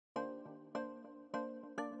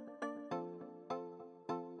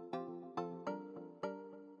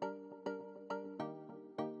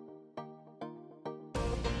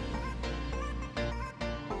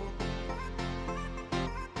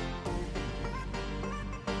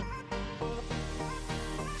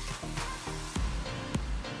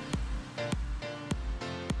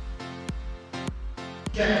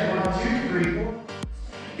Check, 1, 2, 3, 4.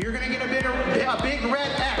 You're gonna get a big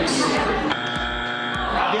red X.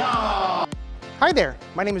 Yeah. Hi there,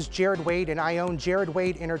 my name is Jared Wade and I own Jared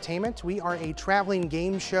Wade Entertainment. We are a traveling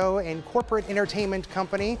game show and corporate entertainment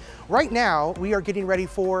company. Right now, we are getting ready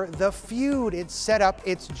for The Feud. It's set up,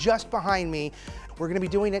 it's just behind me. We're gonna be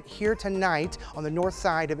doing it here tonight on the north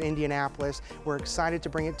side of Indianapolis. We're excited to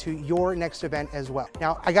bring it to your next event as well.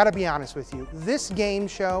 Now, I gotta be honest with you, this game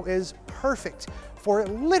show is perfect for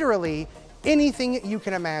literally anything you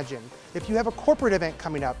can imagine. If you have a corporate event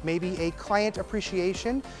coming up, maybe a client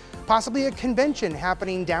appreciation, possibly a convention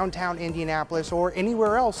happening downtown Indianapolis or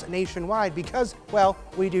anywhere else nationwide, because, well,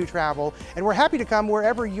 we do travel and we're happy to come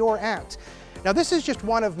wherever you're at. Now, this is just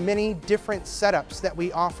one of many different setups that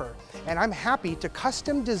we offer, and I'm happy to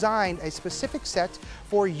custom design a specific set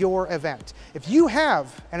for your event. If you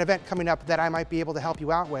have an event coming up that I might be able to help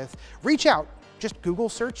you out with, reach out. Just Google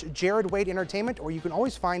search Jared Wade Entertainment, or you can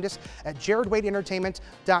always find us at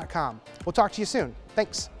jaredwadeentertainment.com. We'll talk to you soon.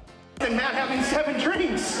 Thanks. And Matt having 7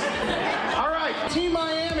 drinks. All right, Team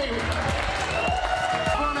Miami.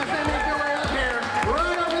 Come on, let's make your way up here.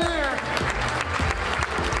 Right over there.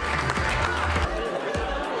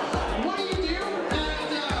 What do you do at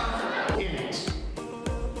in it?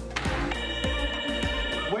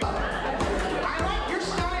 Wait. I like your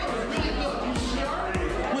style. Is really good. You start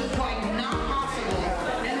with like not possible,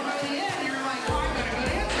 and by the end you're like, oh, I got a good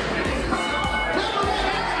answer. Never good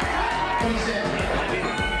answer. What he said.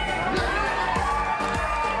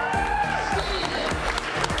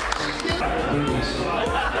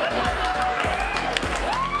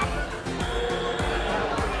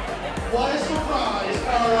 What a surprise,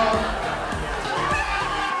 Carl.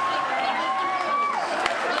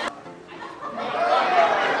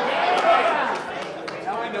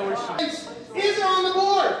 Now I know where she is. Is it on the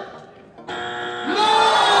board? No!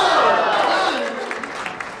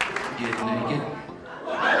 Get naked.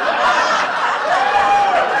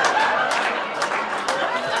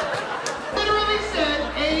 Literally said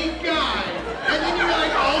a guy. And then you're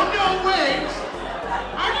like, oh no, wait.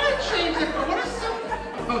 I'm gonna change it for what is so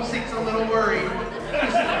Posey's a little worried.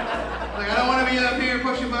 Like, I don't want to be up here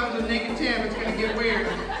pushing buttons with naked Tim. It's gonna get weird.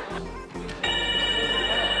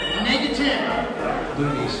 Naked Tim.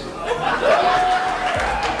 Booties.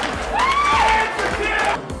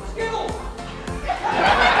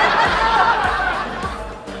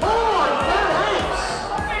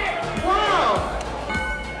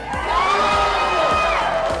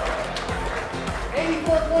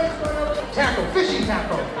 Tackle, fishing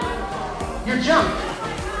tackle. You're junk.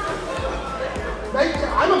 Right?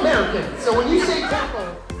 I'm American, so when you say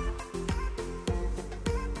tackle,